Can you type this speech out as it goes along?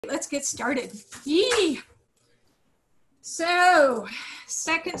Let's get started. Yee! So,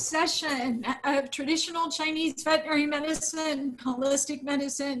 second session of traditional Chinese veterinary medicine, holistic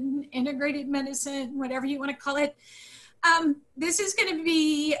medicine, integrated medicine, whatever you want to call it. This is going to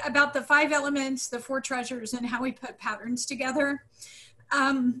be about the 5 elements, the 4 treasures, and how we put patterns together.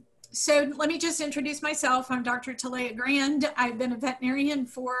 So let me just introduce myself. I'm Dr. Talea Grand. I've been a veterinarian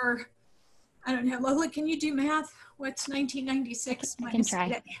for, I don't know, Lola, can you do math? What's 1996 minus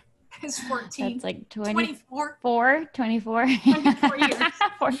today? It's 14. That's like 24. 24 years.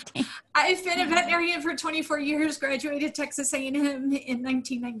 14. I've been a veterinarian for 24 years, graduated Texas A&M in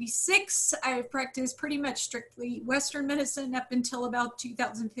 1996. I've practiced pretty much strictly Western medicine up until about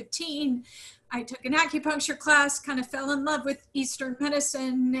 2015. I took an acupuncture class, kind of fell in love with Eastern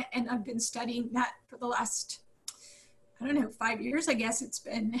medicine, and I've been studying that for the last, I don't know, 5 years, I guess it's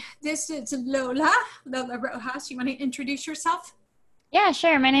been. This is Lola Rojas. You want to introduce yourself? Yeah,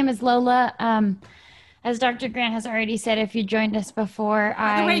 sure. My name is Lola. As Dr. Grant has already said, if you joined us before,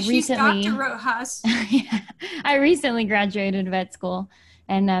 By the way, she's Dr. Rojas. I recently graduated vet school,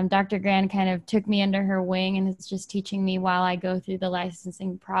 and Dr. Grant kind of took me under her wing and is just teaching me while I go through the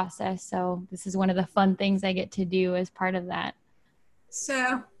licensing process. So this is one of the fun things I get to do as part of that.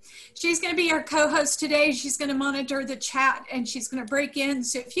 So she's going to be our co-host today. She's going to monitor the chat and she's going to break in.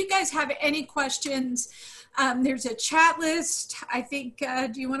 So if you guys have any questions, there's a chat list. I think,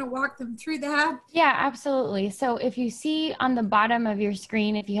 do you want to walk them through that? Yeah, absolutely. So if you see on the bottom of your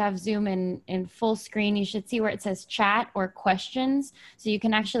screen, if you have Zoom in full screen, you should see where it says chat or questions. So you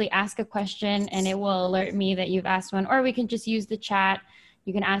can actually ask a question and it will alert me that you've asked one, or we can just use the chat.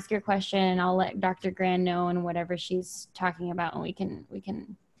 You can ask your question and I'll let Dr. Gran know and whatever she's talking about, and we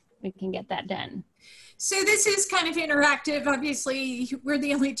can get that done. So this is kind of interactive. Obviously, we're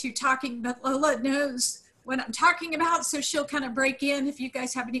the only two talking, but Lola knows what I'm talking about, so she'll kind of break in. If you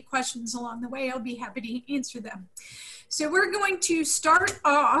guys have any questions along the way, I'll be happy to answer them. So we're going to start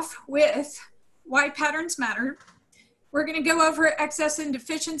off with why patterns matter. We're going to go over excess and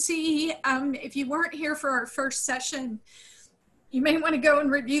deficiency. If you weren't here for our first session, you may want to go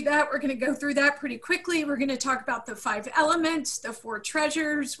and review that. We're going to go through that pretty quickly. We're going to talk about the 5 elements, the 4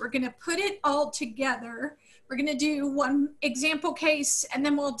 treasures. We're going to put it all together. We're going to do one example case, and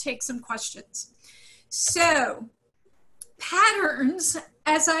then we'll take some questions. So patterns,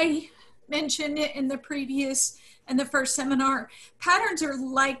 as I mentioned in the first seminar, patterns are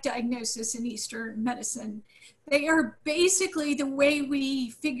like diagnosis in Eastern medicine. They are basically the way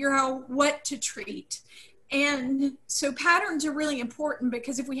we figure out what to treat. And so patterns are really important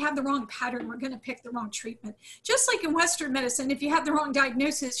because if we have the wrong pattern, we're going to pick the wrong treatment. Just like in Western medicine, if you have the wrong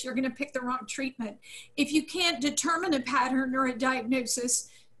diagnosis, you're going to pick the wrong treatment. If you can't determine a pattern or a diagnosis,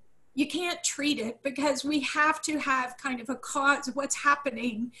 you can't treat it, because we have to have kind of a cause of what's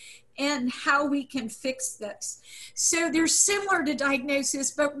happening and how we can fix this. So they're similar to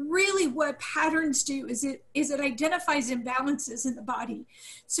diagnosis, but really what patterns do is it identifies imbalances in the body.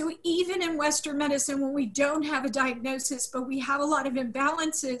 So even in Western medicine, when we don't have a diagnosis, but we have a lot of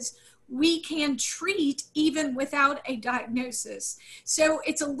imbalances, we can treat even without a diagnosis. So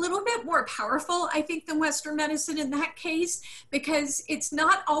it's a little bit more powerful, I think, than Western medicine in that case, because it's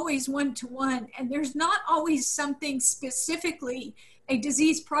not always one-to-one, and there's not always something specifically, a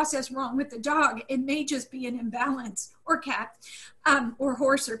disease process wrong with the dog. It may just be an imbalance, or cat, or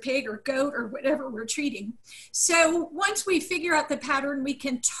horse, or pig, or goat, or whatever we're treating. So once we figure out the pattern, we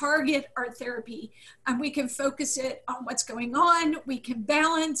can target our therapy, and we can focus it on what's going on. We can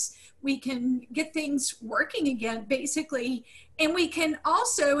balance, we can get things working again, basically. And we can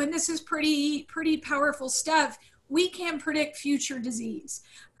also, and this is pretty powerful stuff, we can predict future disease.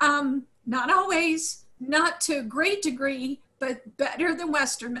 Not always, not to a great degree, but better than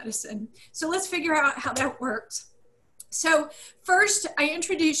Western medicine. So let's figure out how that works. So first, I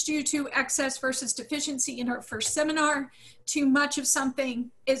introduced you to excess versus deficiency in our first seminar. Too much of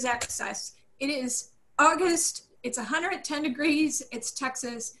something is excess. It is August, it's 110 degrees, it's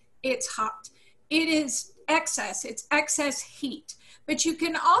Texas, it's hot. It is excess, it's excess heat. But you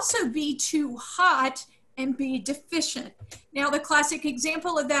can also be too hot and be deficient. Now, the classic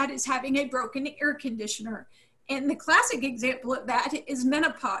example of that is having a broken air conditioner. And the classic example of that is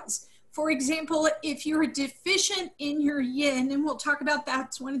menopause. For example, if you're deficient in your yin, and we'll talk about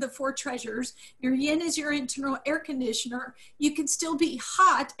that's one of the 4 treasures, your yin is your internal air conditioner, you can still be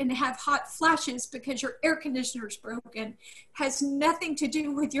hot and have hot flashes because your air conditioner is broken. Has nothing to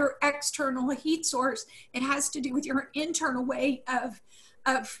do with your external heat source. It has to do with your internal way of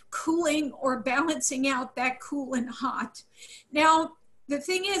cooling or balancing out that cool and hot. Now, the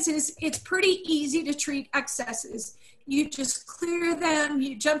thing is it's pretty easy to treat excesses. you just clear them,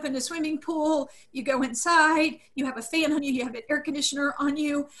 you jump in a swimming pool, you go inside, you have a fan on you, you have an air conditioner on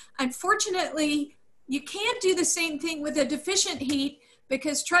you. Unfortunately, you can't do the same thing with a deficient heat,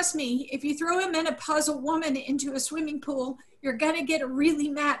 because trust me, if you throw a menopausal woman into a swimming pool, you're gonna get a really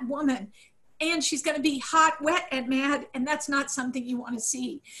mad woman. And she's gonna be hot, wet, and mad, and that's not something you wanna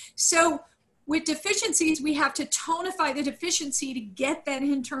see. So with deficiencies, we have to tonify the deficiency to get that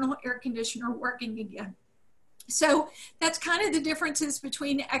internal air conditioner working again. So that's kind of the differences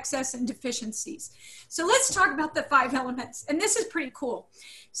between excess and deficiencies. So let's talk about the 5 elements. And this is pretty cool.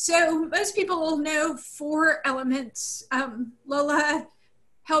 So most people will know 4 elements. Lola,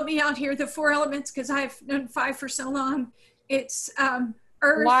 help me out here. The 4 elements, because I've known 5 for so long. It's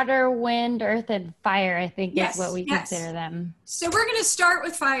earth. Water, wind, earth, and fire, I think is what we consider them. So we're going to start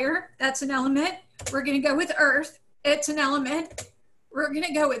with fire. That's an element. We're going to go with earth. It's an element. We're going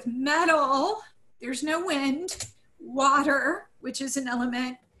to go with metal. There's no wind. Water, which is an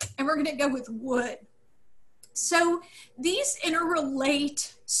element. And we're going to go with wood. So these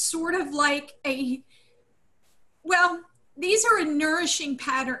interrelate sort of like these are a nourishing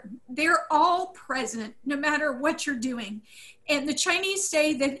pattern. They're all present no matter what you're doing. And the Chinese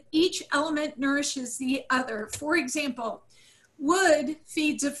say that each element nourishes the other. For example, wood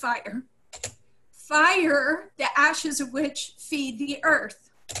feeds a fire. Fire, the ashes of which feed the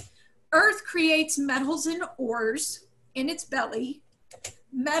earth. Earth creates metals and ores in its belly.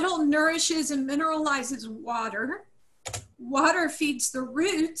 Metal nourishes and mineralizes water. Water feeds the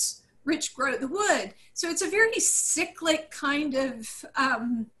roots, which grow the wood. So it's a very cyclic kind of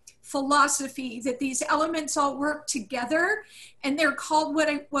philosophy that these elements all work together, and they're called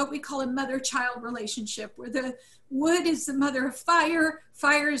what we call a mother-child relationship, where the wood is the mother of fire,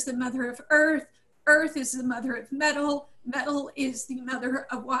 fire is the mother of earth, earth is the mother of metal, metal is the mother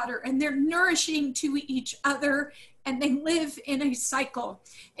of water, and they're nourishing to each other, and they live in a cycle.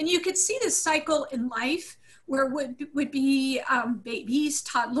 And you could see this cycle in life, where wood would be babies,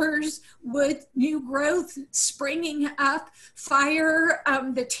 toddlers, wood, new growth, springing up, fire,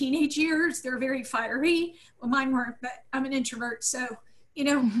 the teenage years, they're very fiery. Well, mine weren't, but I'm an introvert, so, you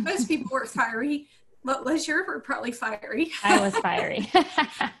know, most people were fiery. Lola's, you were probably fiery. I was fiery.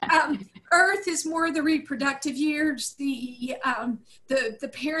 Earth is more the reproductive years, the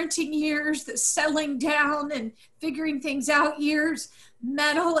parenting years, the settling down and figuring things out years.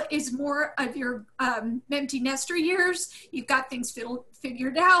 Metal is more of your empty nester years. You've got things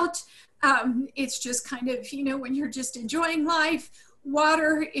figured out. It's just kind of, you know, when you're just enjoying life.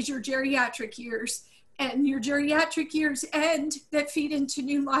 Water is your geriatric years, and your geriatric years end that feed into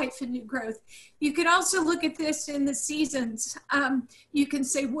new life and new growth. You can also look at this in the seasons. You can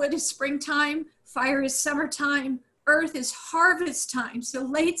say wood is springtime, fire is summertime, earth is harvest time, so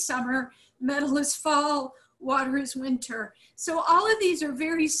late summer, metal is fall, water is winter. So all of these are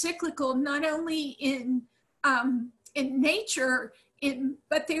very cyclical, not only in nature,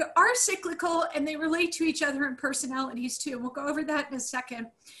 but they are cyclical, and they relate to each other in personalities too. We'll go over that in a second.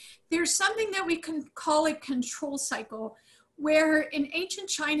 There's something that we can call a control cycle, where in ancient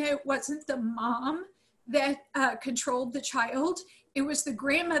China, it wasn't the mom that controlled the child. It was the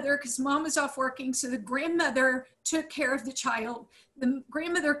grandmother, because mom was off working, so the grandmother took care of the child. The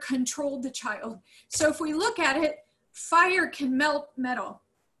grandmother controlled the child. So if we look at it, fire can melt metal.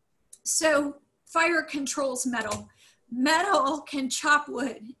 So fire controls metal. Metal can chop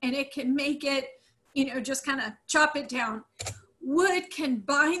wood, and it can make it, you know, just kind of chop it down. Wood can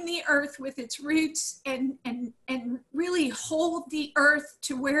bind the earth with its roots and really hold the earth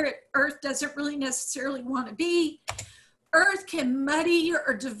to where earth doesn't really necessarily want to be. Earth can muddy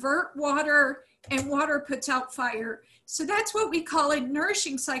or divert water, and water puts out fire. So that's what we call a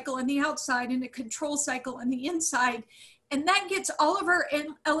nourishing cycle on the outside and a control cycle on the inside. And that gets all of our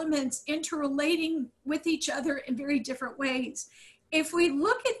elements interrelating with each other in very different ways. If we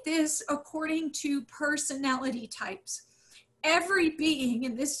look at this according to personality types, every being,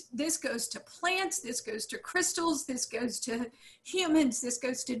 and this goes to plants, this goes to crystals, this goes to humans, this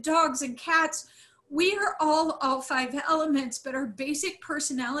goes to dogs and cats. We are all 5 elements, but our basic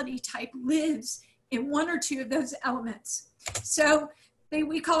personality type lives in 1 or 2 of those elements. So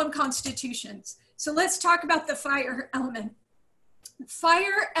we call them constitutions. So let's talk about the fire element.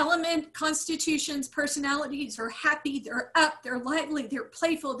 Fire element constitutions, personalities are happy, they're up, they're lively, they're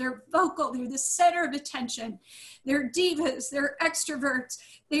playful, they're vocal, they're the center of attention. They're divas, they're extroverts,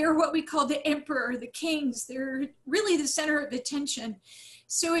 they are what we call the emperor, the kings, they're really the center of attention.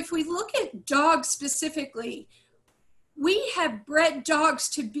 So if we look at dogs specifically, we have bred dogs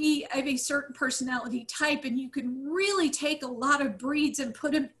to be of a certain personality type, and you can really take a lot of breeds and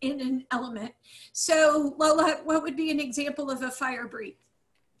put them in an element. So Lola, what would be an example of a fire breed?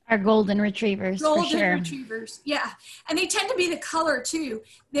 Our golden retrievers, for Golden sure. retrievers, yeah. And they tend to be the color too.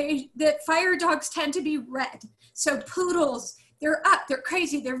 The fire dogs tend to be red. So poodles, they're up, they're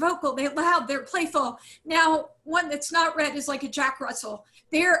crazy, they're vocal, they're loud, they're playful. Now, one that's not red is like a Jack Russell.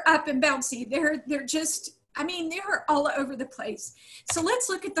 They're up and bouncy. They're just, I mean, they're all over the place. So let's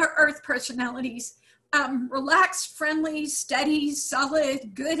look at the earth personalities. Relaxed, friendly, steady,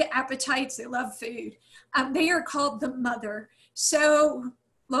 solid, good appetites. They love food. They are called the mother. So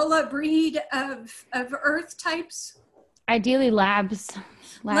Lola, breed of earth types? Ideally labs.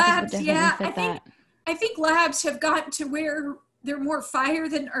 Labs, would yeah. fit that. I think labs have gotten to where they're more fire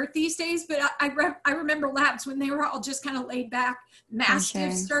than earth these days, but I remember labs when they were all just kind of laid back.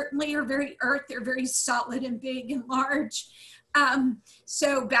 Mastiffs certainly are very earth. They're very solid and big and large.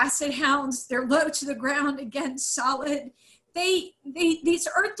 So basset hounds, they're low to the ground, again, solid. These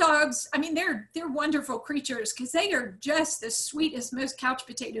earth dogs, I mean, they're wonderful creatures because they are just the sweetest, most couch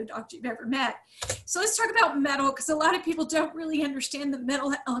potato dogs you've ever met. So let's talk about metal, because a lot of people don't really understand the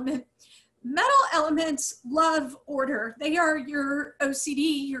metal element. Metal elements love order. They are your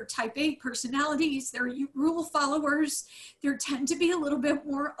OCD, your type A personalities. They're rule followers. They tend to be a little bit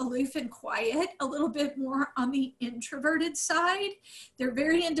more aloof and quiet, a little bit more on the introverted side. They're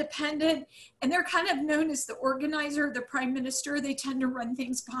very independent, and they're kind of known as the organizer, the prime minister. They tend to run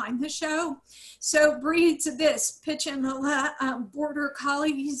things behind the show. So breeds of this, pitch and border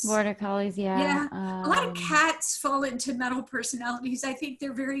collies. Border collies, yeah. Yeah, a lot of cats fall into metal personalities. I think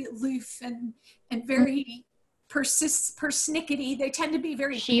they're very aloof and very persnickety. They tend to be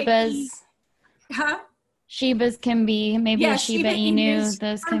very Shibas. picky. Huh? Shibas can be, maybe a Shiba Inu.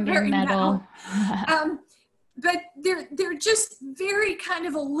 Those can be metal. But they're just very kind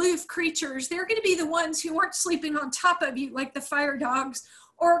of aloof creatures. They're going to be the ones who aren't sleeping on top of you like the fire dogs,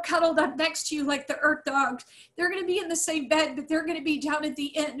 or cuddled up next to you like the earth dogs. They're going to be in the same bed, but they're going to be down at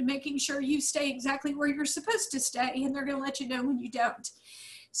the end making sure you stay exactly where you're supposed to stay, and they're going to let you know when you don't.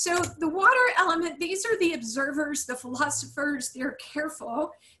 So the water element, these are the observers, the philosophers. They're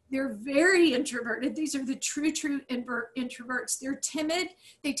careful. They're very introverted. These are the true introverts. They're timid.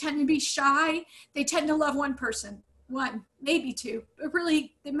 They tend to be shy. They tend to love one person, one, maybe two, but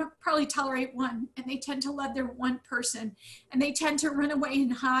really they probably tolerate one, and they tend to love their one person, and they tend to run away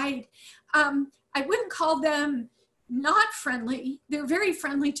and hide. I wouldn't call them not friendly. They're very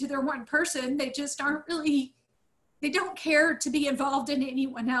friendly to their one person. They just aren't really, they don't care to be involved in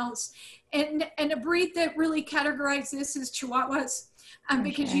anyone else. And a breed that really categorizes this is Chihuahuas.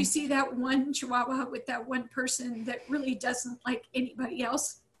 Because you see that one Chihuahua with that one person that really doesn't like anybody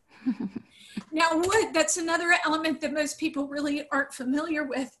else. Now, wood, that's another element that most people really aren't familiar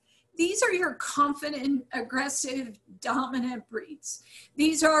with. These are your confident, aggressive, dominant breeds.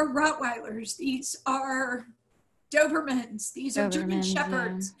 These are Rottweilers. These are Dobermans. These are German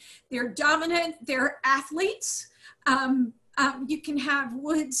Shepherds. Yeah. They're dominant. They're athletes. You can have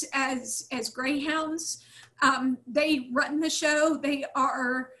woods as greyhounds. They run the show. They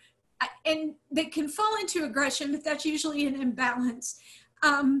are, and they can fall into aggression, but that's usually an imbalance.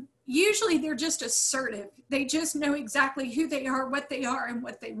 Usually they're just assertive. They just know exactly who they are, and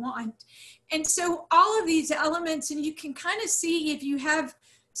what they want. And so all of these elements, and you can kind of see if you have,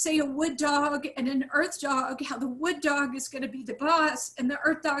 say, a wood dog and an earth dog, how the wood dog is going to be the boss and the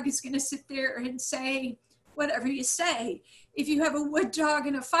earth dog is going to sit there and say whatever you say. If you have a wood dog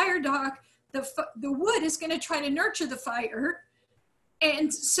and a fire dog, the wood is going to try to nurture the fire.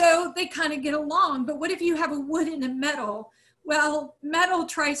 And so they kind of get along. But what if you have a wood and a metal? Well, metal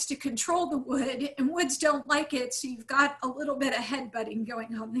tries to control the wood, and woods don't like it. So you've got a little bit of headbutting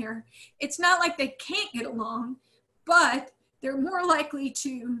going on there. It's not like they can't get along, but they're more likely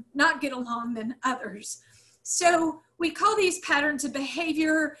to not get along than others. So we call these patterns of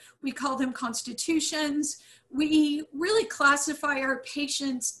behavior. We call them constitutions. We really classify our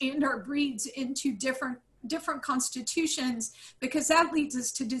patients and our breeds into different constitutions, because that leads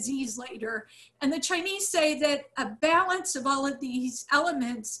us to disease later. And the Chinese say that a balance of all of these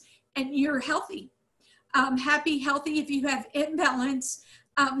elements and you're healthy. Happy, healthy. If you have imbalance,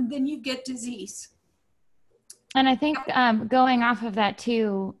 then you get disease. And I think going off of that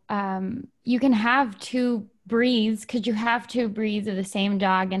too, you can have two breeds. Could you have two breeds of the same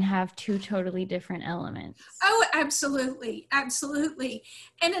dog and have two totally different elements? Oh, absolutely. Absolutely.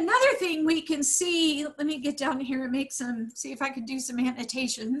 And another thing we can see, let me get down here and see if I can do some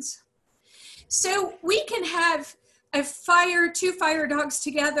annotations. So we can have two fire dogs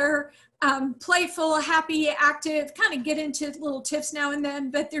together, playful, happy, active, kind of get into little tiffs now and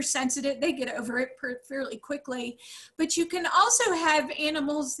then, but they're sensitive. They get over it fairly quickly. But you can also have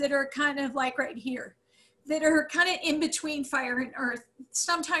animals that are kind of like right here, that are kind of in between fire and earth.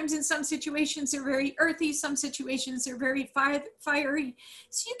 Sometimes in some situations they're very earthy, some situations they're very fiery.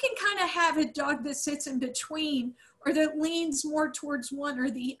 So you can kind of have a dog that sits in between, or that leans more towards one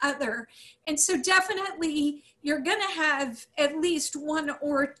or the other. And so definitely you're gonna have at least one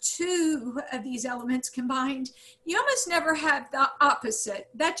or two of these elements combined. You almost never have the opposite.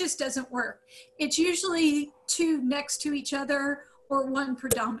 That just doesn't work. It's usually two next to each other or one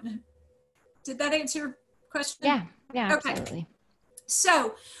predominant. Did that answer your question? Yeah, okay. Absolutely.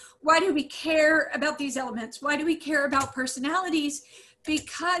 So why do we care about these elements? Why do we care about personalities?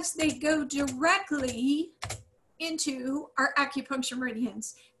 Because they go directly into our acupuncture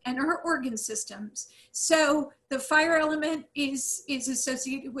meridians and our organ systems. So the fire element is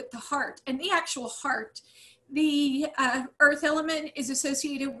associated with the heart and the actual heart. The earth element is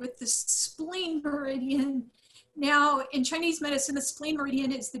associated with the spleen meridian. Now, in Chinese medicine, the spleen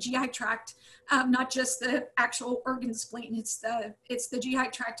meridian is the GI tract, not just the actual organ spleen. It's the GI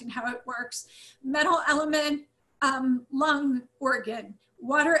tract and how it works. Metal element, lung organ.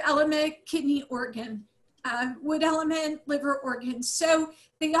 Water element, kidney organ. Wood element, liver organ. So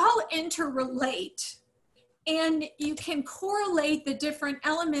they all interrelate, and you can correlate the different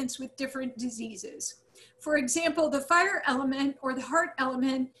elements with different diseases. For example, the fire element or the heart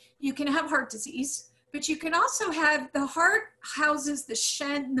element, you can have heart disease, but you can also have the heart houses the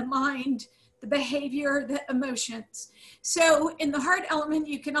shen, the mind, the behavior, the emotions. So in the heart element,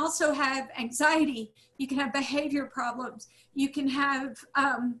 you can also have anxiety, you can have behavior problems, you can have,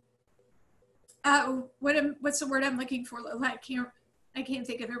 what's the word I'm looking for? I can't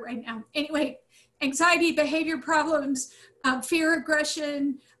think of it right now. Anyway, anxiety, behavior problems, fear,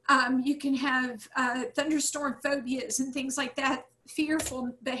 aggression. You can have thunderstorm phobias and things like that,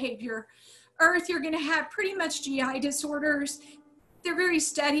 fearful behavior. Earth, you're going to have pretty much GI disorders. They're very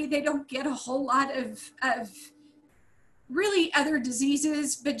steady. They don't get a whole lot of really other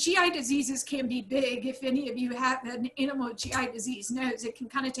diseases, but GI diseases can be big. If any of you have an animal with GI disease knows, it can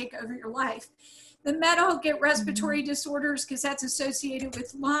kind of take over your life. The metal, get respiratory disorders because that's associated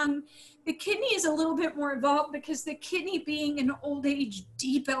with lung. The kidney is a little bit more involved because the kidney, being an old age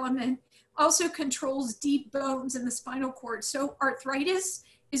deep element, also controls deep bones in the spinal cord. So arthritis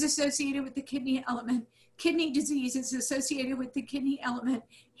is associated with the kidney element. Kidney disease is associated with the kidney element.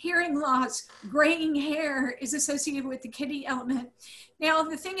 Hearing loss, graying hair is associated with the kidney element. Now,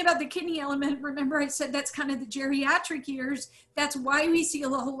 the thing about the kidney element, remember I said that's kind of the geriatric years. That's why we see a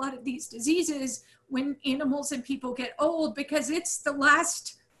whole lot of these diseases when animals and people get old, because it's the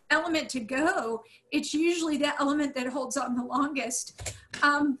last element to go. It's usually the element that holds on the longest.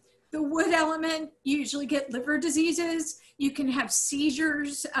 The wood element, you usually get liver diseases. You can have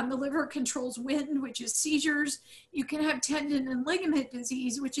seizures. The liver controls wind, which is seizures. You can have tendon and ligament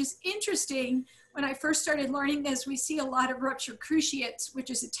disease, which is interesting. When I first started learning this, we see a lot of ruptured cruciates, which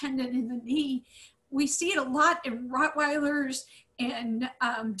is a tendon in the knee. We see it a lot in Rottweilers and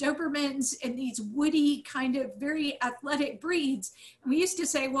Dobermans and these woody kind of very athletic breeds. And we used to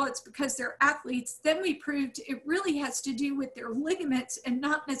say, well, it's because they're athletes. Then we proved it really has to do with their ligaments and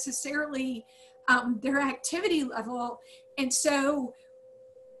not necessarily their activity level. And so,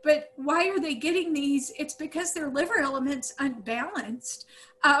 but why are they getting these? It's because their liver element's unbalanced.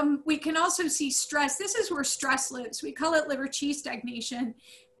 We can also see stress. This is where stress lives. We call it liver qi stagnation,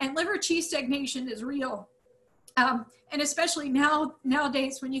 and liver qi stagnation is real. And especially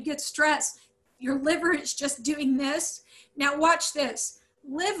nowadays, when you get stressed, your liver is just doing this. Now watch this.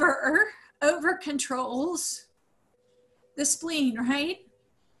 Liver over controls the spleen, right?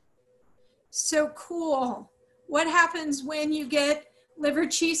 So cool. What happens when you get liver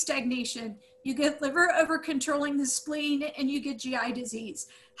qi stagnation? You get liver over controlling the spleen and you get GI disease.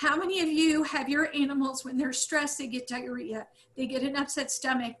 How many of you have your animals when they're stressed, they get diarrhea, they get an upset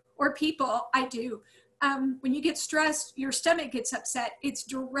stomach, or people? I do. When you get stressed, your stomach gets upset. It's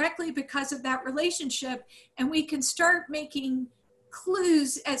directly because of that relationship, and we can start making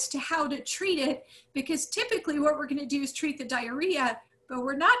clues as to how to treat it, because typically what we're going to do is treat the diarrhea, but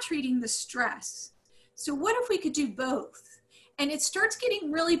we're not treating the stress. So what if we could do both? And it starts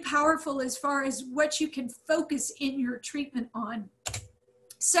getting really powerful as far as what you can focus in your treatment on.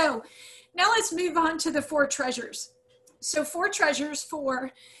 So now let's move on to the 4 treasures. So 4 treasures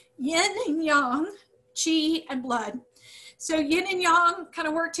for yin and yang, qi and blood. So yin and yang kind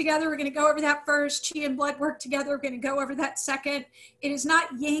of work together. We're going to go over that first. Qi and blood work together. We're going to go over that second. It is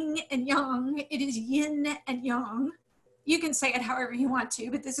not yin and yang. It is yin and yang. You can say it however you want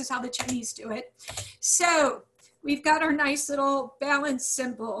to, but this is how the Chinese do it. So we've got our nice little balance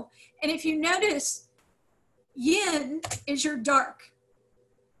symbol. And if you notice, yin is your dark.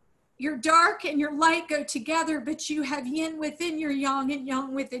 Your dark and your light go together, but you have yin within your yang and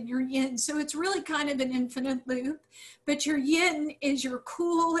yang within your yin. So it's really kind of an infinite loop. But your yin is your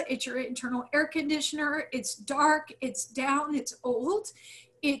cool, it's your internal air conditioner, it's dark, it's down, it's old,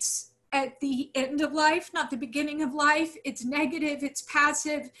 it's at the end of life, not the beginning of life. It's negative, it's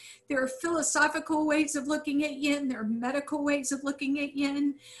passive. There are philosophical ways of looking at yin. There are medical ways of looking at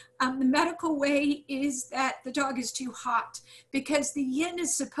yin. The medical way is that the dog is too hot because the yin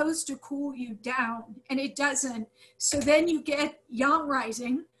is supposed to cool you down and it doesn't. So then you get yang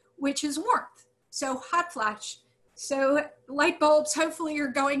rising, which is warmth. So hot flash. So light bulbs, hopefully you're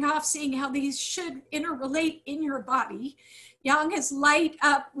going off, seeing how these should interrelate in your body. Yang is light,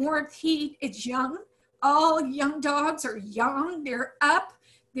 up, warmth, heat. It's young. All young dogs are young. They're up.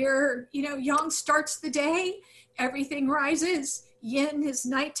 They're, yang starts the day. Everything rises. Yin is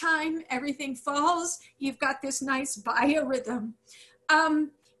nighttime. Everything falls. You've got this nice biorhythm.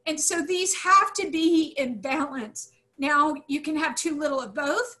 And so these have to be in balance. Now, you can have too little of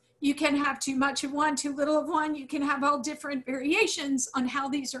both. You can have too much of one, too little of one. You can have all different variations on how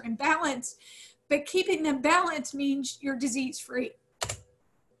these are in balance. But keeping them balanced means you're disease-free.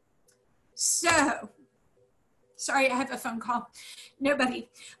 So, sorry, I have a phone call. Nobody.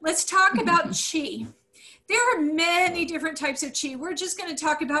 Let's talk about qi. There are many different types of qi. We're just going to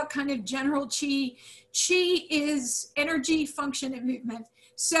talk about kind of general qi. Qi is energy, function, and movement.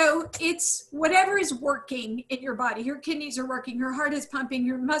 So it's whatever is working in your body. Your kidneys are working, your heart is pumping,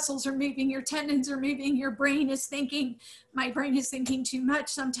 your muscles are moving, your tendons are moving, your brain is thinking. My brain is thinking too much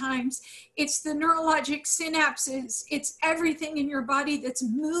sometimes. It's the neurologic synapses. It's everything in your body that's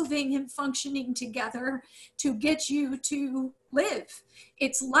moving and functioning together to get you to live.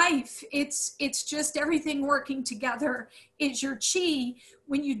 It's life. It's just everything working together is your qi.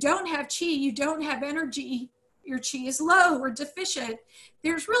 When you don't have qi, you don't have energy. Your qi is low or deficient.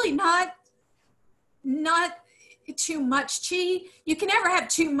 There's really not too much qi. You can never have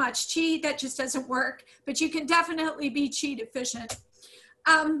too much qi. That just doesn't work. But you can definitely be qi deficient.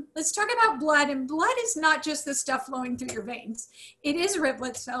 Let's talk about blood. And blood is not just the stuff flowing through your veins. It is red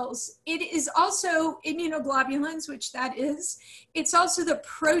blood cells. It is also immunoglobulins, which that is. It's also the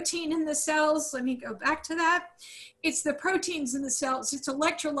protein in the cells. Let me go back to that. It's the proteins in the cells. It's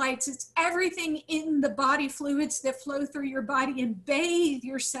electrolytes. It's everything in the body fluids that flow through your body and bathe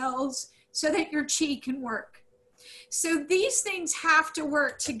your cells so that your qi can work. So these things have to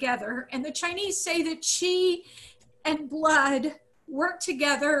work together. And the Chinese say that qi and blood work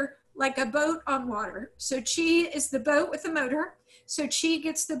together like a boat on water. So qi is the boat with the motor. So qi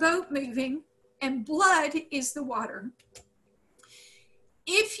gets the boat moving and blood is the water.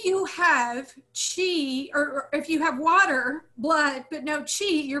 If you have qi, or if you have water, blood, but no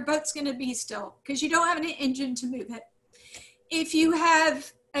qi, your boat's going to be still because you don't have an engine to move it. If you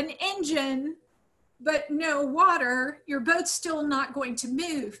have an engine, but no water, your boat's still not going to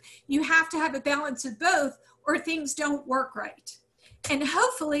move. You have to have a balance of both or things don't work right. And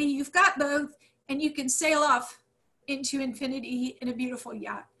hopefully you've got both and you can sail off into infinity in a beautiful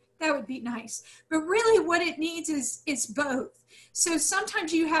yacht. That would be nice. But really what it needs is both. So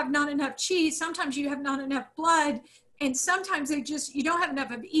sometimes you have not enough qi, sometimes you have not enough blood, and sometimes you don't have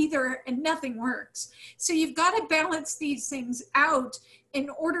enough of either and nothing works. So you've got to balance these things out in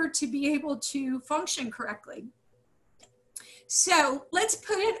order to be able to function correctly. So let's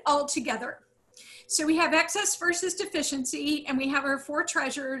put it all together. So we have excess versus deficiency, and we have our 4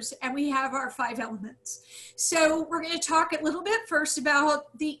 treasures, and we have our 5 elements. So we're going to talk a little bit first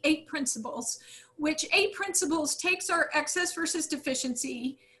about the 8 principles, which 8 principles takes our excess versus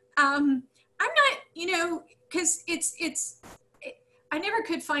deficiency. I'm not, because I never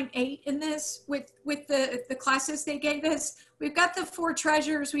could find 8 in this with the classes they gave us. We've got the 4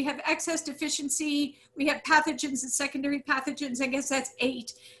 treasures. We have excess deficiency. We have pathogens and secondary pathogens. I guess that's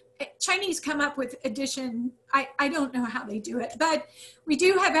 8. Chinese come up with addition. I don't know how they do it, but we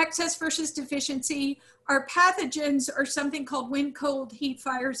do have excess versus deficiency. Our pathogens are something called wind, cold, heat,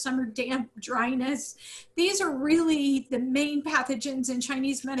 fire, summer, damp, dryness. These are really the main pathogens in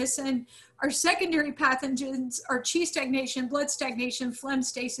Chinese medicine. Our secondary pathogens are qi stagnation, blood stagnation, phlegm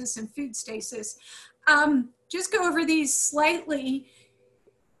stasis, and food stasis. Just go over these slightly.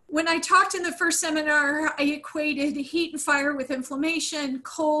 When I talked in the first seminar, I equated heat and fire with inflammation,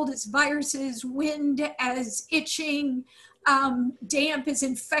 cold as viruses, wind as itching, damp as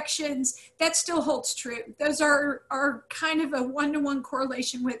infections. That still holds true. Those are kind of a one-to-one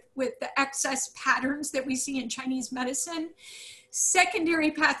correlation with the excess patterns that we see in Chinese medicine.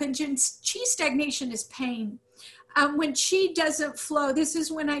 Secondary pathogens, qi stagnation is pain. When qi doesn't flow, this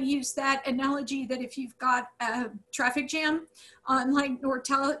is when I use that analogy that if you've got a traffic jam on like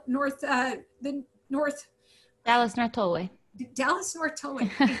Dallas North Tollway. Dallas North Tollway.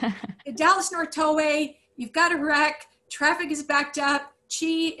 The Dallas North Tollway, you've got a wreck, traffic is backed up,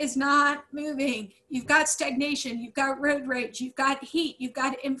 qi is not moving. You've got stagnation, you've got road rage, you've got heat, you've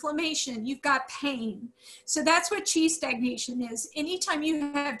got inflammation, you've got pain. So that's what qi stagnation is. Anytime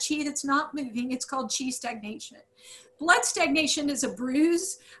you have qi that's not moving, it's called qi stagnation. Blood stagnation is a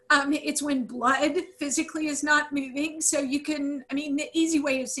bruise. It's when blood physically is not moving. So you can, the easy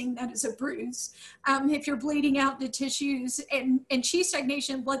way of seeing that is a bruise. If you're bleeding out the tissues, and qi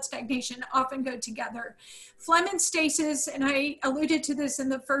stagnation, blood stagnation often go together. Phlegm and stasis, and I alluded to this in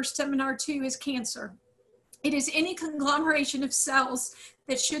the first seminar too, is cancer. It is any conglomeration of cells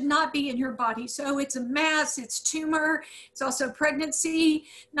that should not be in your body. So it's a mass, it's tumor, it's also pregnancy.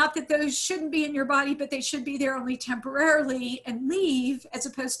 Not that those shouldn't be in your body, but they should be there only temporarily and leave as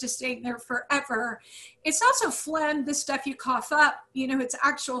opposed to staying there forever. It's also phlegm, the stuff you cough up, it's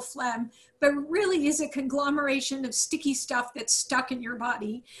actual phlegm, but really is a conglomeration of sticky stuff that's stuck in your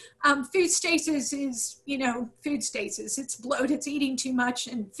body. Food stasis is, food stasis. It's bloat, it's eating too much,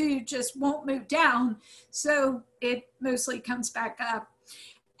 and food just won't move down. So it mostly comes back up.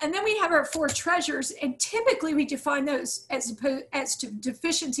 And then we have our four treasures, and typically we define those as to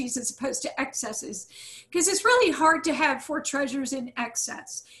deficiencies as opposed to excesses, because it's really hard to have four treasures in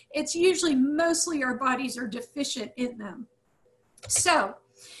excess. It's usually mostly our bodies are deficient in them. So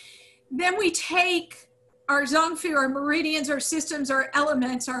then we take our zongfu, our meridians, our systems, our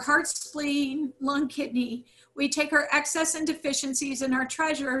elements, our heart, spleen, lung, kidney. We take our excess and deficiencies and our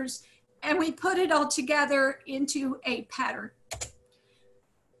treasures, and we put it all together into a pattern.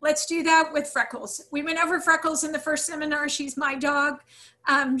 Let's do that with Freckles. We went over Freckles in the first seminar. She's my dog.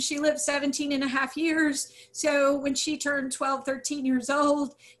 She lived 17 and a half years. So when she turned 12, 13 years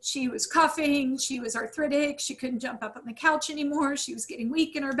old, she was coughing. She was arthritic. She couldn't jump up on the couch anymore. She was getting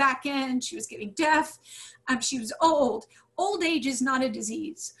weak in her back end. She was getting deaf. She was old. Old age is not a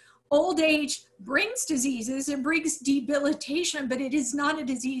disease. Old age brings diseases and brings debilitation, but it is not a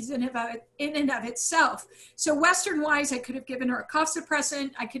disease in and of itself. So Western-wise, I could have given her a cough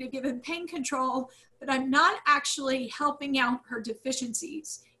suppressant, I could have given pain control, but I'm not actually helping out her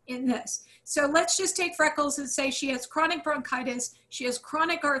deficiencies in this. So let's just take Freckles and say she has chronic bronchitis, she has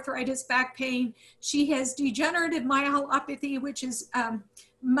chronic arthritis, back pain, she has degenerative myelopathy, which is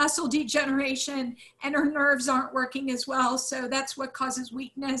muscle degeneration, and her nerves aren't working as well. So that's what causes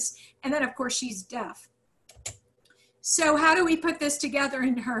weakness. And then of course she's deaf. So how do we put this together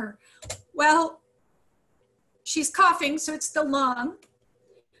in her? Well, she's coughing, so it's the lung.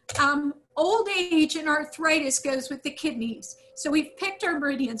 Old age and arthritis goes with the kidneys. So we've picked our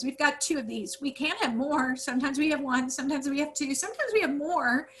meridians. We've got two of these. We can have more. Sometimes we have one, sometimes we have two, sometimes we have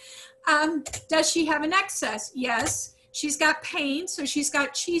more. Does she have an excess? Yes. She's got pain, so she's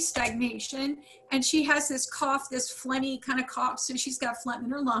got qi stagnation, and she has this cough, this phlegmy kind of cough, so she's got phlegm in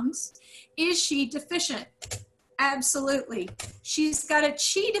her lungs. Is she deficient? Absolutely. She's got a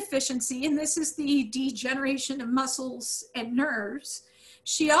qi deficiency, and this is the degeneration of muscles and nerves.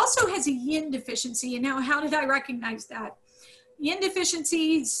 She also has a yin deficiency, and now how did I recognize that? Yin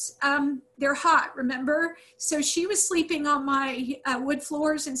deficiencies, they're hot, remember? So she was sleeping on my wood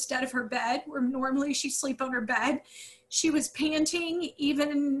floors instead of her bed, where normally she'd sleep on her bed. She was panting,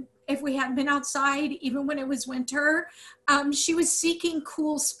 even if we hadn't been outside, even when it was winter. She was seeking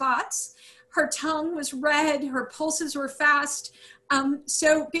cool spots. Her tongue was red, her pulses were fast.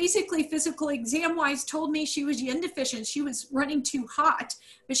 So basically, physical exam-wise told me she was yin deficient. She was running too hot,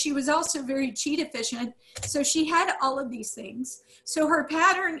 but she was also very qi deficient. So she had all of these things. So her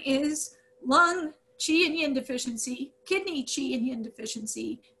pattern is lung, qi and yin deficiency, kidney, qi and yin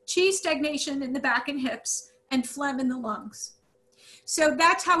deficiency, qi stagnation in the back and hips, and phlegm in the lungs. So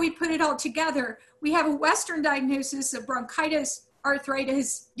that's how we put it all together. We have a Western diagnosis of bronchitis,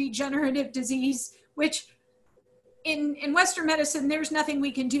 arthritis, degenerative disease, which in Western medicine, there's nothing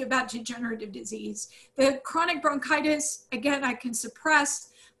we can do about degenerative disease. The chronic bronchitis, again, I can suppress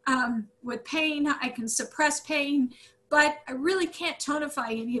with pain, I can suppress pain, but I really can't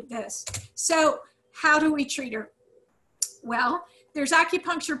tonify any of this. So how do we treat her? Well, There's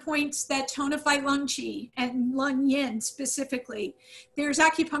acupuncture points that tonify lung qi and lung yin specifically. There's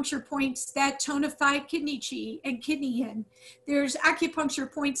acupuncture points that tonify kidney qi and kidney yin. There's acupuncture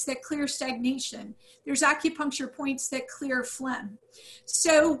points that clear stagnation. There's acupuncture points that clear phlegm.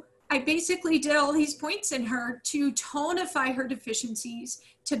 So I basically did all these points in her to tonify her deficiencies,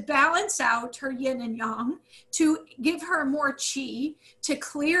 to balance out her yin and yang, to give her more qi, to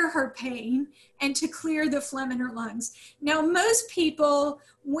clear her pain, and to clear the phlegm in her lungs. Now, most people,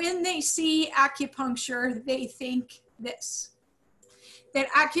 when they see acupuncture, they think this, that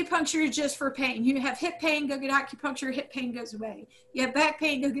acupuncture is just for pain. You have hip pain, go get acupuncture, hip pain goes away. You have back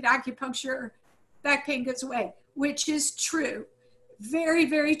pain, go get acupuncture, back pain goes away, which is true. Very,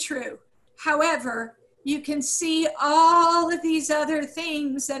 very true. However, you can see all of these other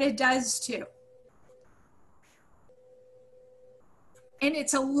things that it does too. And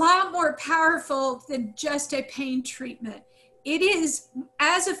it's a lot more powerful than just a pain treatment. It is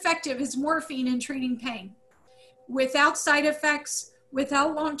as effective as morphine in treating pain, without side effects,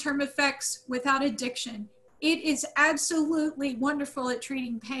 without long-term effects, without addiction. It is absolutely wonderful at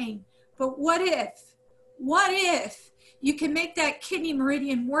treating pain. But what if you can make that kidney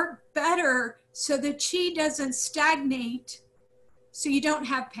meridian work better so the qi doesn't stagnate, so you don't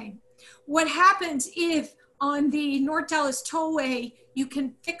have pain? What happens if on the North Dallas Tollway, you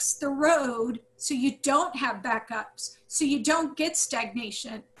can fix the road so you don't have backups, so you don't get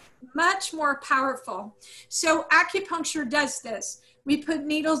stagnation? Much more powerful. So acupuncture does this. We put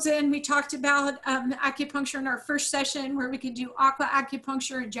needles in. We talked about acupuncture in our first session, where we can do aqua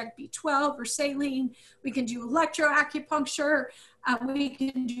acupuncture, inject B12 or saline. We can do electroacupuncture. We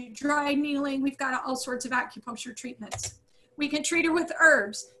can do dry needling. We've got all sorts of acupuncture treatments. We can treat her with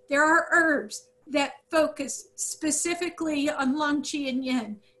herbs. There are herbs that focus specifically on lung qi and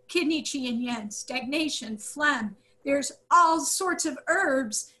yin, kidney qi and yin, stagnation, phlegm. There's all sorts of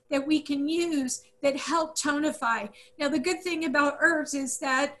herbs that we can use that help tonify. Now, the good thing about herbs is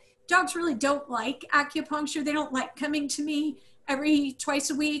that dogs really don't like acupuncture. They don't like coming to me every twice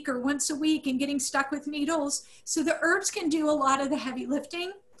a week or once a week and getting stuck with needles. So the herbs can do a lot of the heavy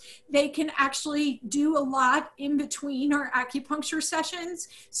lifting. They can actually do a lot in between our acupuncture sessions.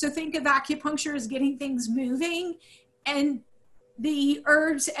 So think of acupuncture as getting things moving and the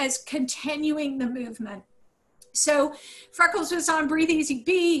herbs as continuing the movement. So Freckles was on Breathe Easy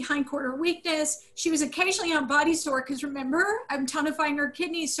B, hindquarter weakness. She was occasionally on body sore because remember, I'm tonifying her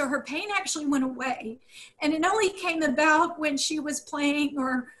kidneys, so her pain actually went away. And it only came about when she was playing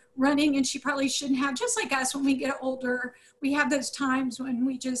or running, and she probably shouldn't have. Just like us, when we get older, we have those times when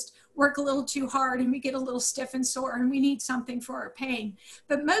we just work a little too hard and we get a little stiff and sore and we need something for our pain.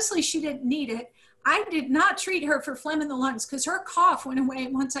 But mostly she didn't need it. I did not treat her for phlegm in the lungs because her cough went away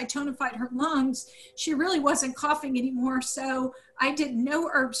once I tonified her lungs. She really wasn't coughing anymore, so I did no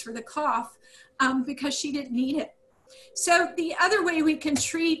herbs for the cough because she didn't need it. So the other way we can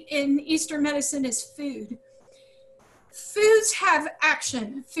treat in Eastern medicine is food. Foods have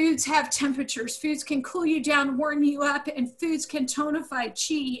action. Foods have temperatures. Foods can cool you down, warm you up, and foods can tonify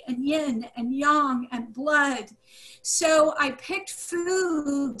qi and yin and yang and blood. So I picked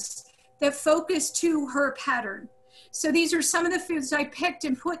foods that focus to her pattern. So these are some of the foods I picked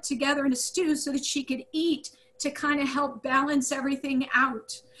and put together in a stew so that she could eat to kind of help balance everything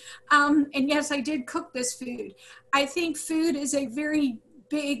out. And yes, I did cook this food. I think food is a very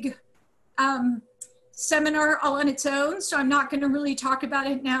big seminar all on its own, so I'm not going to really talk about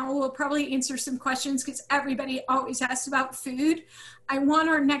it now. We'll probably answer some questions because everybody always asks about food. I want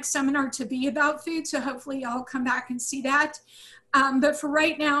our next seminar to be about food, so hopefully y'all come back and see that. But for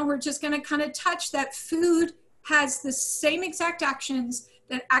right now, we're just going to kind of touch that food has the same exact actions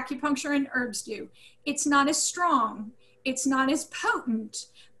that acupuncture and herbs do. It's not as strong, it's not as potent,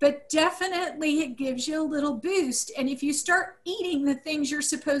 but definitely it gives you a little boost. And if you start eating the things you're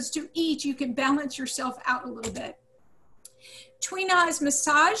supposed to eat, you can balance yourself out a little bit. Tweena is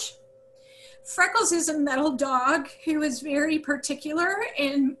massage. Freckles is a metal dog who is very particular,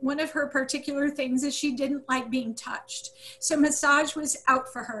 and one of her particular things is she didn't like being touched. So massage was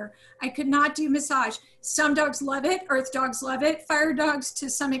out for her. I could not do massage. Some dogs love it, earth dogs love it, fire dogs to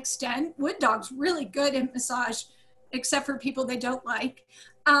some extent, wood dogs really good at massage, except for people they don't like.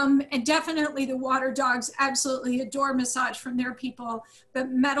 And definitely the water dogs absolutely adore massage from their people, but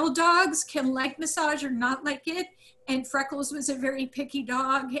metal dogs can like massage or not like it. And Freckles was a very picky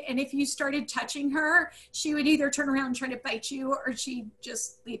dog. And if you started touching her, she would either turn around and try to bite you or she'd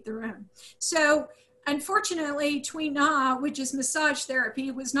just leave the room. So unfortunately, Tweena, which is massage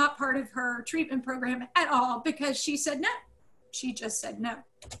therapy, was not part of her treatment program at all because she said no. She just said no.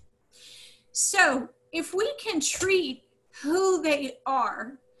 So if we can treat who they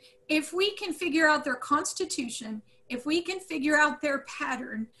are, if we can figure out their constitution, if we can figure out their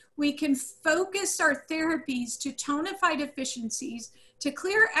pattern, we can focus our therapies to tonify deficiencies, to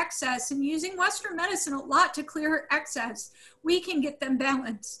clear excess, and using Western medicine a lot to clear excess, we can get them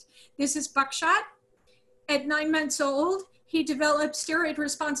balanced. This is Buckshot. At 9 months old, he developed steroid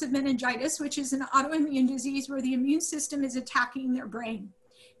responsive meningitis, which is an autoimmune disease where the immune system is attacking their brain.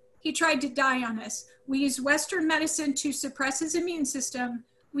 He tried to die on us. We used Western medicine to suppress his immune system.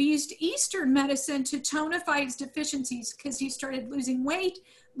 We used Eastern medicine to tonify his deficiencies because he started losing weight,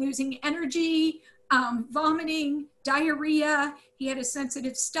 losing energy, vomiting, diarrhea. He had a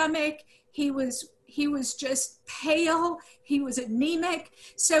sensitive stomach. He was just pale. He was anemic.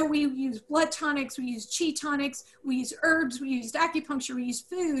 So we used blood tonics, we used chi tonics, we used herbs, we used acupuncture, we used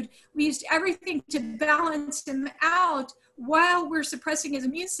food. We used everything to balance him out while we're suppressing his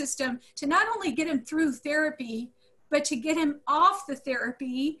immune system to not only get him through therapy, but to get him off the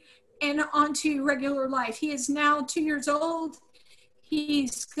therapy and onto regular life. He is now 2 years old.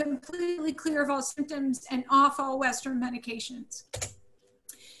 He's completely clear of all symptoms and off all Western medications.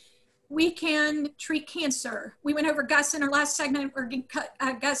 We can treat cancer. We went over Gus in our last segment where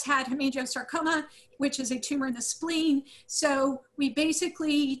Gus had hemangiosarcoma, which is a tumor in the spleen. So we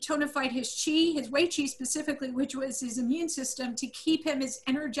basically tonified his chi, his Wei Qi specifically, which was his immune system, to keep him as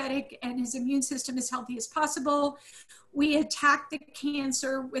energetic and his immune system as healthy as possible. We attacked the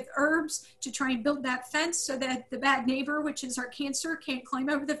cancer with herbs to try and build that fence so that the bad neighbor, which is our cancer, can't climb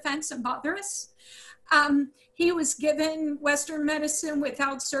over the fence and bother us. He was given Western medicine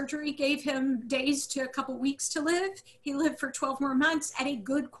without surgery, gave him days to a couple weeks to live. He lived for 12 more months at a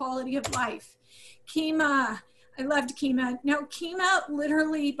good quality of life. Chemo, I loved chemo. Now, chemo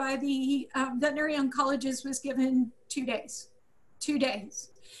literally by the veterinary oncologist was given 2 days. 2 days.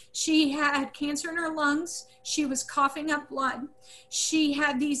 She had cancer in her lungs. She was coughing up blood. She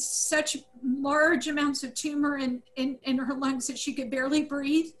had these such large amounts of tumor in her lungs that she could barely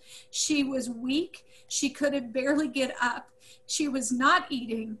breathe. She was weak. She could barely get up. She was not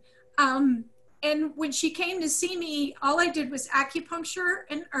eating. And when she came to see me, all I did was acupuncture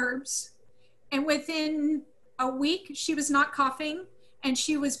and herbs. And within a week, she was not coughing. And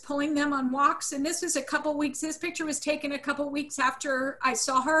she was pulling them on walks. And this was a couple weeks. This picture was taken a couple weeks after I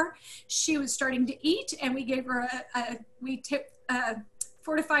saw her. She was starting to eat, and we gave her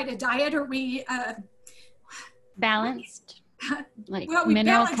fortified a diet, or we balanced, like well,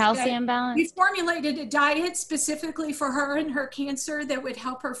 mineral calcium balance. We formulated a diet specifically for her and her cancer that would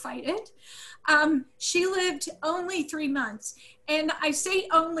help her fight it. She lived only 3 months. And I say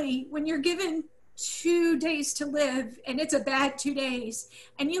only when you're given 2 days to live, and it's a bad 2 days,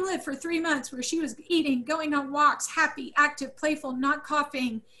 and you live for 3 months where she was eating, going on walks, happy, active, playful, not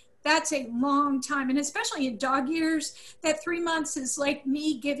coughing. That's a long time. And especially in dog years, that 3 months is like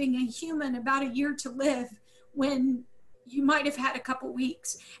me giving a human about a year to live when you might have had a couple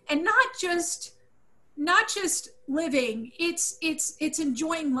weeks. And not just living, it's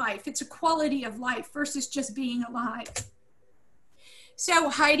enjoying life. It's a quality of life versus just being alive. So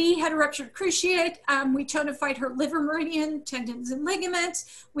Heidi had a ruptured cruciate. We tonified her liver meridian, tendons, and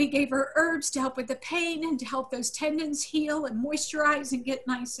ligaments. We gave her herbs to help with the pain and to help those tendons heal and moisturize and get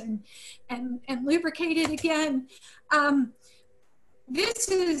nice and lubricated again. This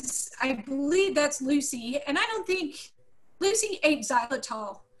is, I believe that's Lucy. And I don't think, Lucy ate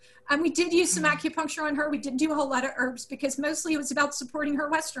xylitol. We did use some acupuncture on her. We didn't do a whole lot of herbs because mostly it was about supporting her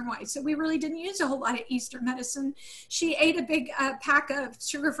Western way. So we really didn't use a whole lot of Eastern medicine. She ate a big pack of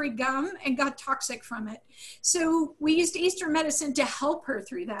sugar-free gum and got toxic from it. So we used Eastern medicine to help her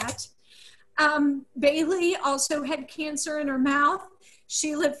through that. Bailey also had cancer in her mouth.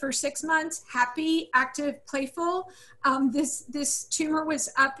 She lived for 6 months, happy, active, playful. This tumor was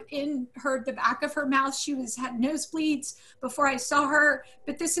up in the back of her mouth. She had nosebleeds before I saw her,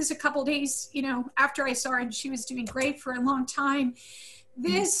 but this is a couple days, after I saw her, and she was doing great for a long time.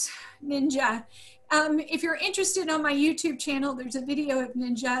 This Ninja, if you're interested on my YouTube channel, there's a video of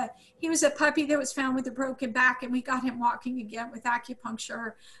Ninja. He was a puppy that was found with a broken back, and we got him walking again with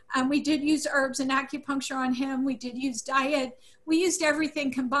acupuncture. We did use herbs and acupuncture on him. We did use diet. We used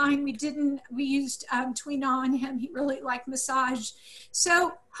everything combined. We used Tweena on him. He really liked massage.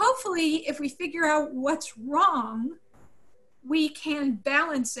 So hopefully if we figure out what's wrong, we can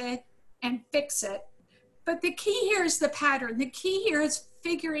balance it and fix it. But the key here is the pattern. The key here is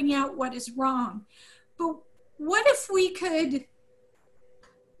figuring out what is wrong. But what if we could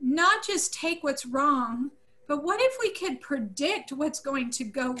not just take what's wrong, but what if we could predict what's going to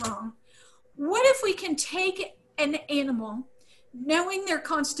go wrong? What if we can take an animal, knowing their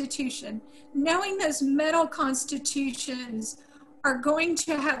constitution, knowing those metal constitutions are going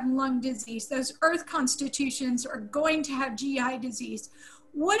to have lung disease, those earth constitutions are going to have GI disease.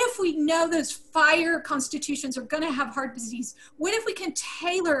 What if we know those fire constitutions are going to have heart disease? What if we can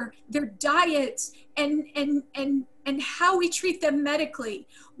tailor their diets and how we treat them medically?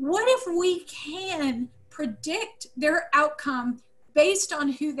 What if we can predict their outcome based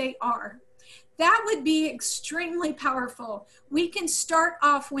on who they are? That would be extremely powerful. We can start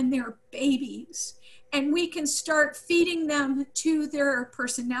off when they're babies, and we can start feeding them to their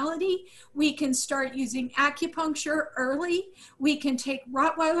personality. We can start using acupuncture early. We can take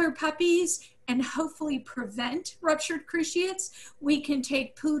Rottweiler puppies and hopefully prevent ruptured cruciates. We can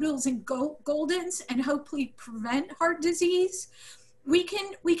take poodles and Goldens and hopefully prevent heart disease. We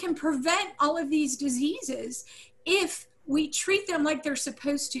can prevent all of these diseases if we treat them like they're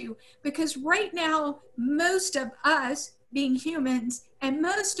supposed to, because right now, most of us being humans and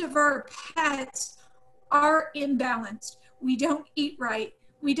most of our pets are imbalanced. We don't eat right.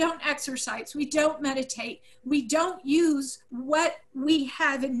 We don't exercise. We don't meditate. We don't use what we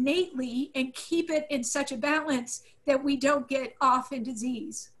have innately and keep it in such a balance that we don't get off in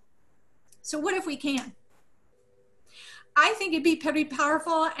disease. So what if we can? I think it'd be pretty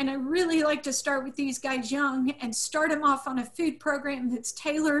powerful, and I really like to start with these guys young and start them off on a food program that's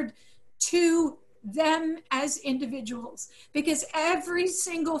tailored to them as individuals, because every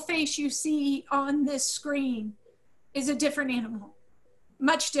single face you see on this screen is a different animal,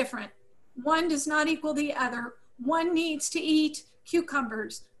 much different. One does not equal the other. One needs to eat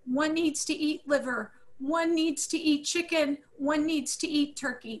cucumbers, one needs to eat liver, one needs to eat chicken, one needs to eat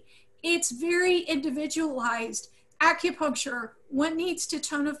turkey. It's very individualized. Acupuncture, one needs to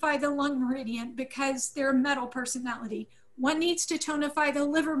tonify the lung meridian because they're a metal personality. One needs to tonify the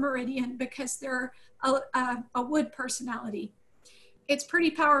liver meridian because they're a wood personality. It's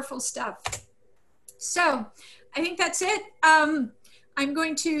pretty powerful stuff. So I think that's it. I'm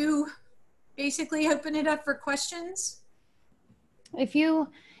going to basically open it up for questions. If you're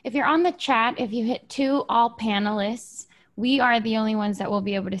on the chat, if you hit 2 all panelists, we are the only ones that will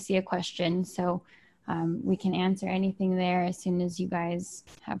be able to see a question. So we can answer anything there as soon as you guys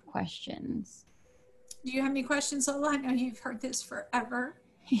have questions. Do you have any questions, Lola? I know you've heard this forever.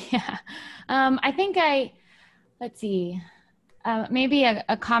 Yeah. I think let's see. Maybe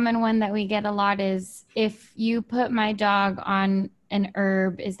a common one that we get a lot is, if you put my dog on an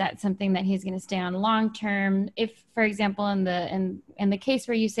herb, is that something that he's going to stay on long term? If, for example, in the case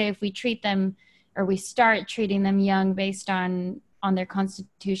where you say if we treat them or we start treating them young based on their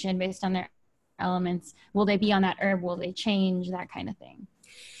constitution, based on their elements, will they be on that herb? Will they change? That kind of thing.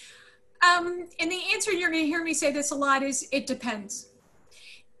 And the answer, you're going to hear me say this a lot, is it depends.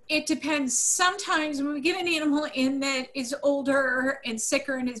 It depends. Sometimes when we get an animal in that is older and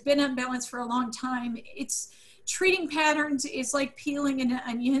sicker and has been unbalanced for a long time, it's treating patterns is like peeling an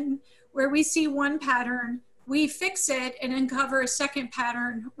onion, where we see one pattern, we fix it and uncover a second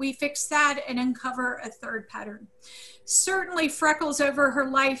pattern, we fix that and uncover a third pattern. Certainly Freckles over her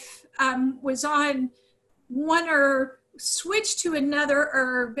life was on one herb, switched to another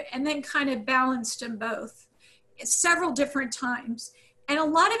herb, and then kind of balanced them both several different times. And a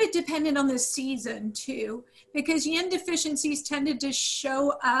lot of it depended on the season too, because yin deficiencies tended to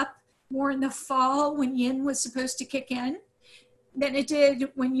show up more in the fall when yin was supposed to kick in than it did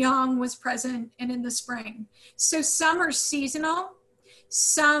when yang was present and in the spring. So some are seasonal.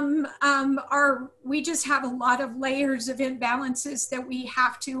 Some we just have a lot of layers of imbalances that we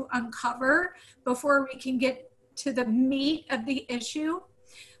have to uncover before we can get to the meat of the issue.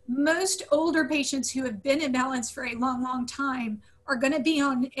 Most older patients who have been imbalanced for a long, long time are going to be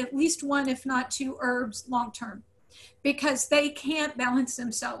on at least 1, if not 2 herbs long term, because they can't balance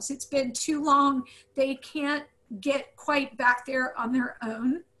themselves. It's been too long. They can't get quite back there on their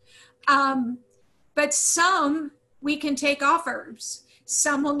own. But some we can take off herbs.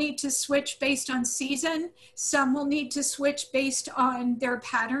 Some will need to switch based on season. Some will need to switch based on their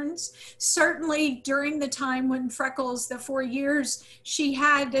patterns. Certainly during the time when Freckles, the 4 years, she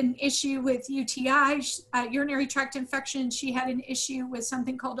had an issue with UTI, urinary tract infection. She had an issue with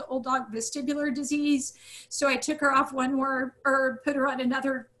something called old dog vestibular disease. So I took her off one herb, put her on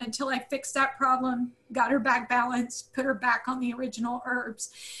another until I fixed that problem, got her back balanced, put her back on the original herbs.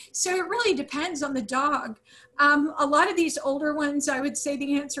 So it really depends on the dog. A lot of these older ones, I would say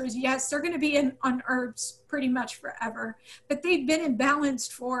the answer is yes, they're going to be on herbs pretty much forever, but they've been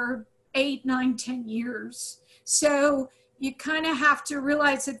imbalanced for 8, 9, 10 years. So you kind of have to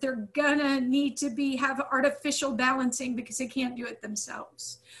realize that they're going to need to have artificial balancing because they can't do it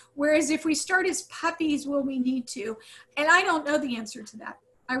themselves. Whereas if we start as puppies, will we need to? And I don't know the answer to that.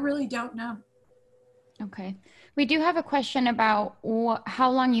 I really don't know. Okay. We do have a question about how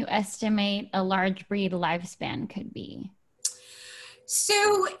long you estimate a large breed lifespan could be.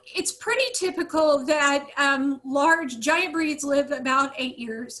 So it's pretty typical that large giant breeds live about 8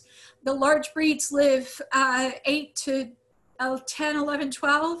 years. The large breeds live 8 to 10, 11,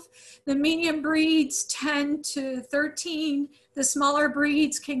 12. The medium breeds 10 to 13. The smaller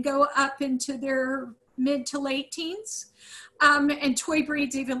breeds can go up into their mid to late teens. And toy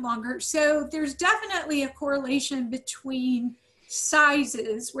breeds even longer. So there's definitely a correlation between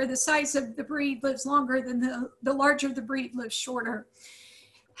sizes, where the size of the breed lives longer than the larger the breed lives shorter.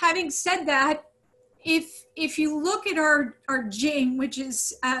 Having said that, if you look at our Jing, which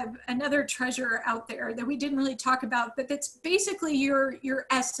is another treasure out there that we didn't really talk about, but that's basically your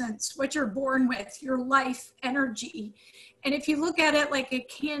essence, what you're born with, your life energy. And if you look at it like a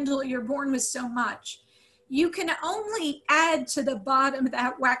candle, you're born with so much. You can only add to the bottom of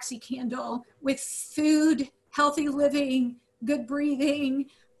that waxy candle with food, healthy living, good breathing.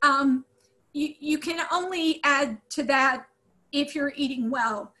 You can only add to that if you're eating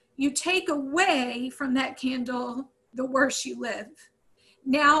well. You take away from that candle, the worse you live.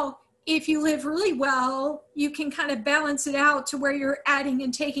 Now, if you live really well, you can kind of balance it out to where you're adding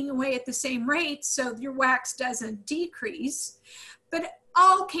and taking away at the same rate, so your wax doesn't decrease. But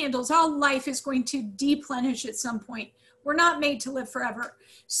all candles, all life is going to deplenish at some point. We're not made to live forever.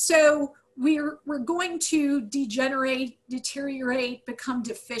 So we're going to degenerate, deteriorate, become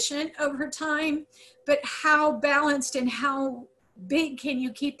deficient over time. But how balanced and how big can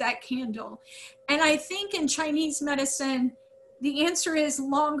you keep that candle? And I think in Chinese medicine, the answer is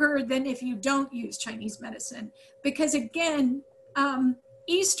longer than if you don't use Chinese medicine. Because again,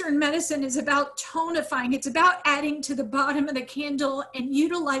 Eastern medicine is about tonifying. It's about adding to the bottom of the candle and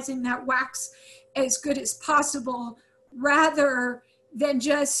utilizing that wax as good as possible, rather than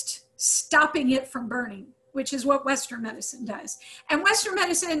just stopping it from burning, which is what Western medicine does. And Western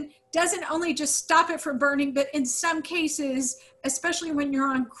medicine doesn't only just stop it from burning, but in some cases, especially when you're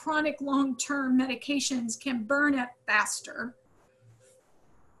on chronic long-term medications, can burn it faster.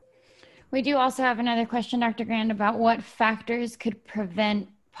 We do also have another question, Dr. Grand, about what factors could prevent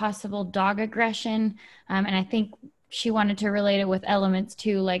possible dog aggression. And I think she wanted to relate it with elements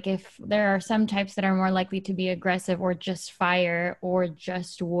too, like if there are some types that are more likely to be aggressive, or just fire, or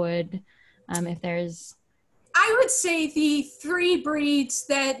just wood, if there's... I would say the three breeds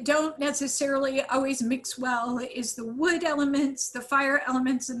that don't necessarily always mix well is the wood elements, the fire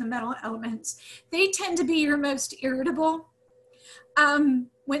elements, and the metal elements. They tend to be your most irritable.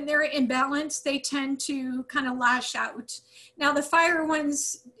 When they're in balance, they tend to kind of lash out. Now the fire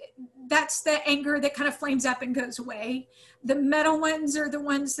ones, that's the anger that kind of flames up and goes away. The metal ones are the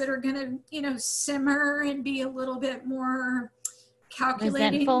ones that are going to, simmer and be a little bit more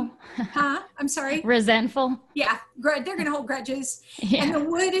calculating. Resentful. Huh? I'm sorry. Resentful. Yeah. They're going to hold grudges. Yeah. And the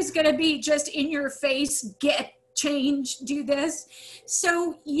wood is going to be just in your face, get change, do this.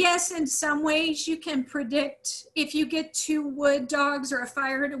 So yes, in some ways you can predict if you get two wood dogs or a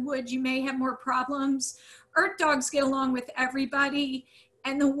fire and a wood, you may have more problems. Earth dogs get along with everybody,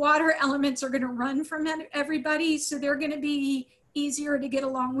 and the water elements are going to run from everybody. So they're going to be easier to get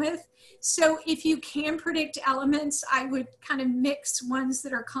along with. So if you can predict elements, I would kind of mix ones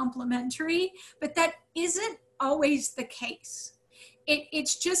that are complementary, but that isn't always the case.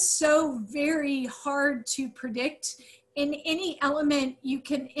 It's just so very hard to predict. In any element, you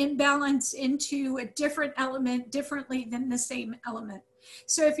can imbalance into a different element differently than the same element.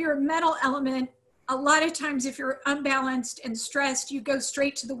 So if you're a metal element, a lot of times if you're unbalanced and stressed, you go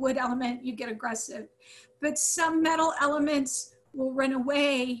straight to the wood element, you get aggressive. But some metal elements will run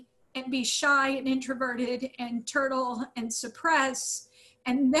away and be shy and introverted and turtle and suppress.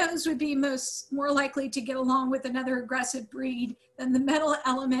 And those would be more likely to get along with another aggressive breed than the metal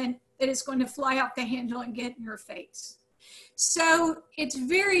element that is going to fly off the handle and get in your face. So it's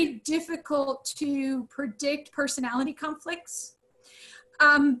very difficult to predict personality conflicts.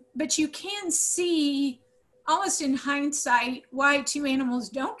 But you can see almost in hindsight why two animals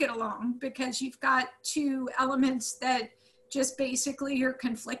don't get along, because you've got two elements that just basically are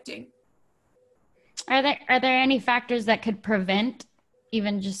conflicting. Are there any factors that could prevent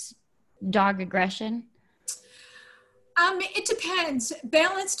even just dog aggression? It depends.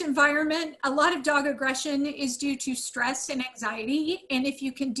 Balanced environment, a lot of dog aggression is due to stress and anxiety. And if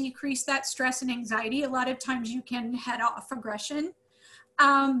you can decrease that stress and anxiety, a lot of times you can head off aggression.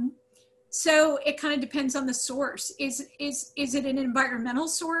 So it kind of depends on the source. Is it an environmental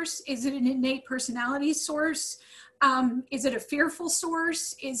source? Is it an innate personality source? Is it a fearful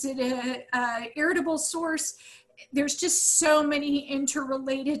source? Is it a irritable source? There's just so many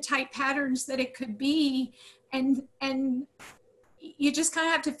interrelated type patterns that it could be. And you just kind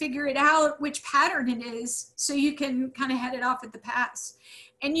of have to figure it out which pattern it is so you can kind of head it off at the pass.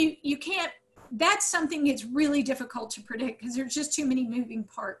 And you can't, that's something that's really difficult to predict because there's just too many moving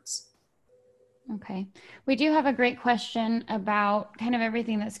parts. Okay. We do have a great question about kind of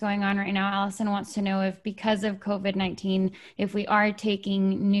everything that's going on right now. Allison wants to know if, because of COVID-19, if we are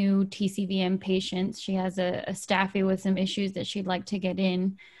taking new TCVM patients. She has a staffy with some issues that she'd like to get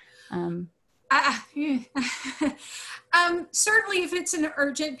in. Certainly if it's an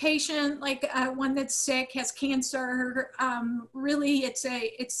urgent patient, like one that's sick, has cancer, really it's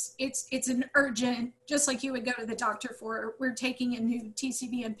an urgent, just like you would go to the doctor for, we're taking in new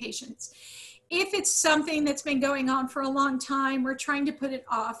TCVM patients. If it's something that's been going on for a long time, we're trying to put it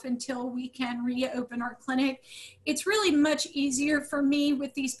off until we can reopen our clinic. It's really much easier for me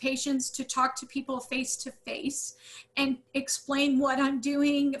with these patients to talk to people face to face and explain what I'm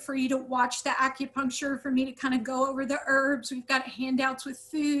doing, for you to watch the acupuncture, for me to kind of go over the herbs. We've got handouts with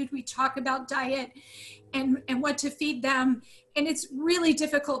food. We talk about diet and what to feed them. And it's really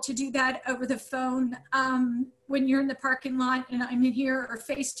difficult to do that over the phone when you're in the parking lot and I'm in here, or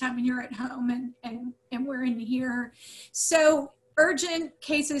FaceTime when you're at home and we're in here. So urgent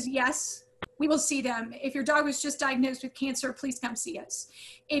cases, yes, we will see them. If your dog was just diagnosed with cancer, please come see us.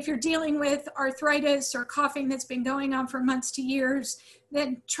 If you're dealing with arthritis or coughing that's been going on for months to years,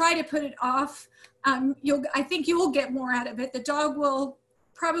 then try to put it off. I think you will get more out of it. The dog will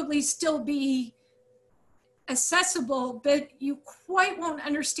probably still be accessible, but you quite won't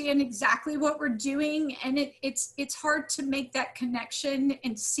understand exactly what we're doing, and it's hard to make that connection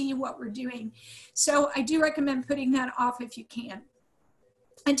and see what we're doing. So I do recommend putting that off if you can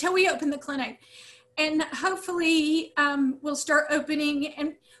until we open the clinic. And hopefully we'll start opening,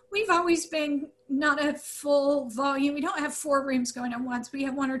 and we've always been not a full volume. We don't have 4 rooms going at once. We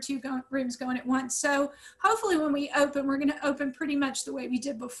have 1 or 2 rooms going at once. So hopefully when we open, we're going to open pretty much the way we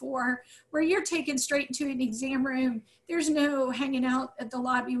did before, where you're taken straight into an exam room. There's no hanging out at the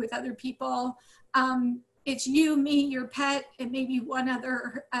lobby with other people. It's you, me, your pet, and maybe one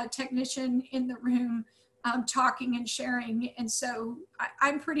other technician in the room talking and sharing. And so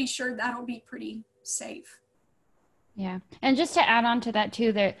I'm pretty sure that'll be pretty safe. Yeah. And just to add on to that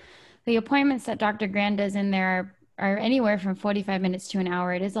too, the appointments that Dr. Grand does in there are anywhere from 45 minutes to an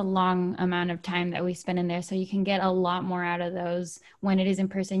hour. It is a long amount of time that we spend in there. So you can get a lot more out of those when it is in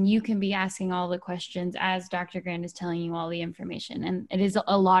person. You can be asking all the questions as Dr. Grand is telling you all the information. And it is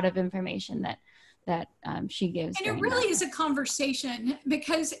a lot of information that she gives. And it really is a conversation,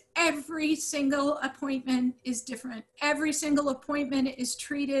 because every single appointment is different. Every single appointment is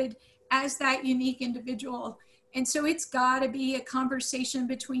treated as that unique individual. And so it's got to be a conversation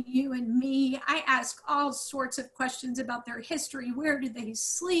between you and me. I ask all sorts of questions about their history. Where do they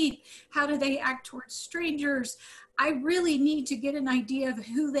sleep? How do they act towards strangers? I really need to get an idea of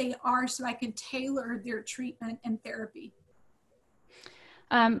who they are so I can tailor their treatment and therapy.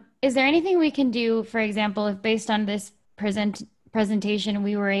 Is there anything we can do, for example, if based on this presentation,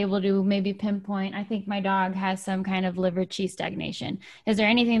 we were able to maybe pinpoint, I think my dog has some kind of liver qi stagnation. Is there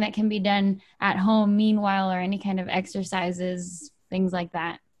anything that can be done at home meanwhile, or any kind of exercises, things like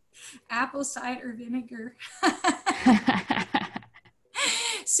that? Apple cider vinegar.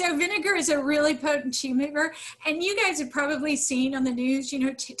 So vinegar is a really potent qi mover, and you guys have probably seen on the news, you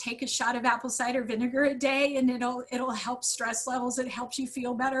know, to take a shot of apple cider vinegar a day and it'll help stress levels. It helps you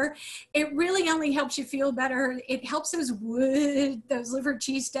feel better. It really only helps you feel better. It helps those those liver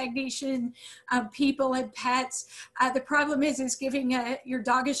qi stagnation people and pets. The problem is giving your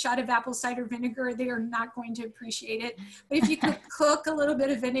dog a shot of apple cider vinegar. They are not going to appreciate it. But if you could cook a little bit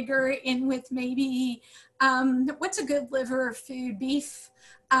of vinegar in with maybe, what's a good liver food? Beef.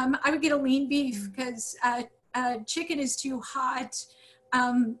 I would get a lean beef, because chicken is too hot.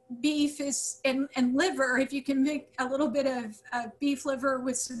 Beef is, and liver, if you can make a little bit of beef liver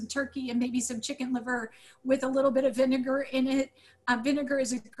with some turkey and maybe some chicken liver with a little bit of vinegar in it. Vinegar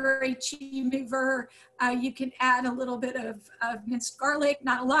is a great qi mover. You can add a little bit of minced garlic,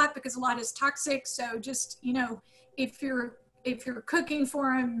 not a lot because a lot is toxic. So just, you know, if you're cooking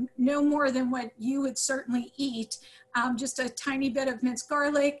for them, no more than what you would certainly eat. Just a tiny bit of minced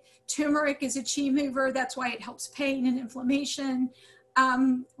garlic. Turmeric is a qi mover. That's why it helps pain and inflammation.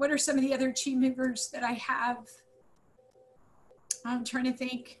 What are some of the other qi movers that I have? I'm trying to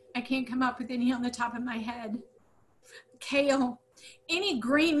think. I can't come up with any on the top of my head. Kale. Any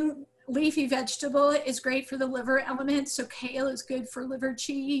green leafy vegetable is great for the liver element. So kale is good for liver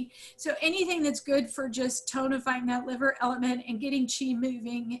qi. So anything that's good for just tonifying that liver element and getting qi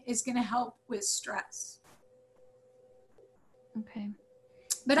moving is going to help with stress. Okay.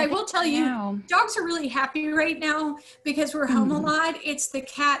 But I will tell you, dogs are really happy right now because we're home a lot. It's the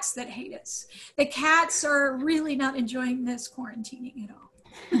cats that hate us. The cats are really not enjoying this quarantining at all.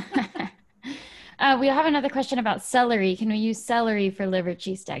 We have another question about celery. Can we use celery for liver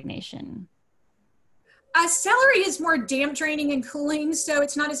qi stagnation? Celery is more damp draining and cooling, so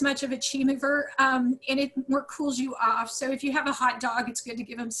it's not as much of a qi mover, and it more cools you off. So if you have a hot dog, it's good to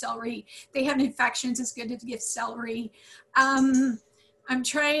give them celery. They have infections, it's good to give celery. I'm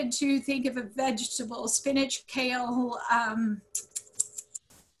trying to think of a vegetable, spinach, kale,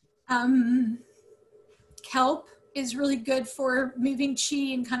 kelp is really good for moving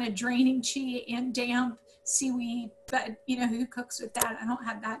qi and kind of draining qi, and damp seaweed, but you know, who cooks with that? I don't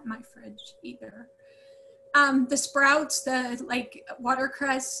have that in my fridge either. The sprouts, the like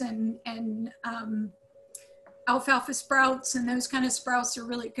watercress and alfalfa sprouts and those kind of sprouts are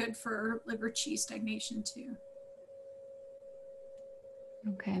really good for liver qi stagnation too.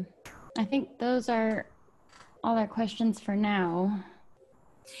 Okay. I think those are all our questions for now.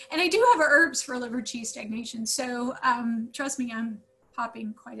 And I do have herbs for liver qi stagnation. So trust me, I'm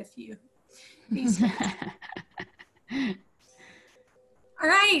popping quite a few these days. All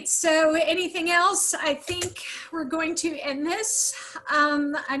right, so anything else? I think we're going to end this.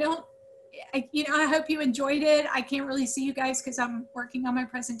 I hope you enjoyed it. I can't really see you guys because I'm working on my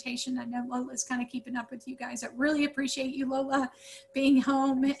presentation. I know Lola's kind of keeping up with you guys. I really appreciate you, Lola, being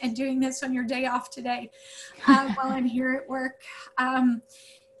home and doing this on your day off today while I'm here at work.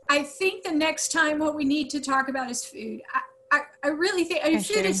 I think the next time what we need to talk about is food. I really think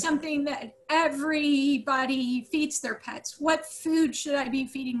food is something that everybody feeds their pets. What food should I be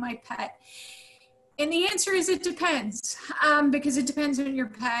feeding my pet? And the answer is it depends, because it depends on your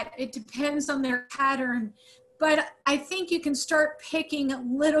pet. It depends on their pattern. But I think you can start picking a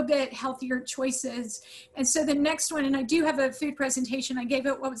little bit healthier choices. And so the next one, and I do have a food presentation. I gave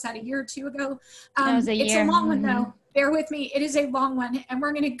it, what was that, a year or two ago? That was a year. It's a long one though. Bear with me. It is a long one. And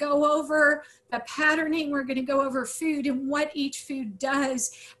we're going to go over the patterning. We're going to go over food and what each food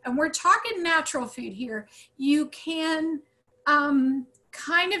does. And we're talking natural food here. You can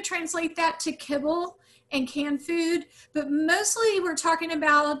kind of translate that to kibble and canned food, but mostly we're talking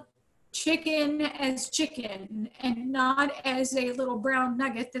about chicken as chicken and not as a little brown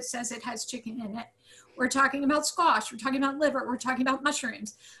nugget that says it has chicken in it. We're talking about squash, we're talking about liver, we're talking about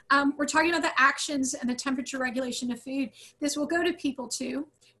mushrooms. We're talking about the actions and the temperature regulation of food. This will go to people too.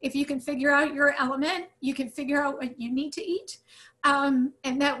 If you can figure out your element, you can figure out what you need to eat. And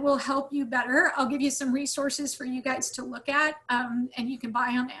that will help you better. I'll give you some resources for you guys to look at, and you can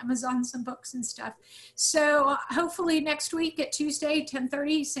buy on Amazon some books and stuff. So hopefully next week at Tuesday,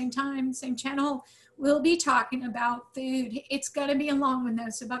 10:30, same time, same channel, we'll be talking about food. It's going to be a long one though,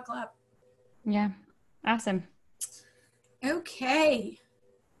 so buckle up. Yeah, awesome. Okay.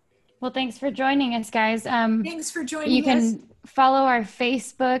 Well, thanks for joining us, guys. Thanks for joining us. You can follow our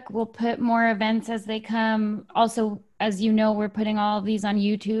Facebook. We'll put more events as they come. Also, as you know, we're putting all of these on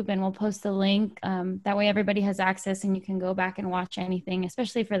YouTube, and we'll post the link. That way everybody has access and you can go back and watch anything,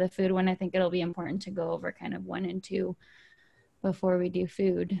 especially for the food one. I think it'll be important to go over kind of 1 and 2 before we do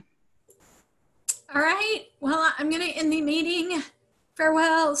food. All right. Well, I'm going to end the meeting.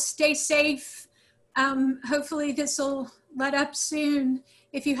 Farewell. Stay safe. Hopefully this will let up soon.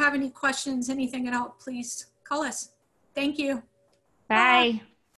 If you have any questions, anything at all, please call us. Thank you. Bye.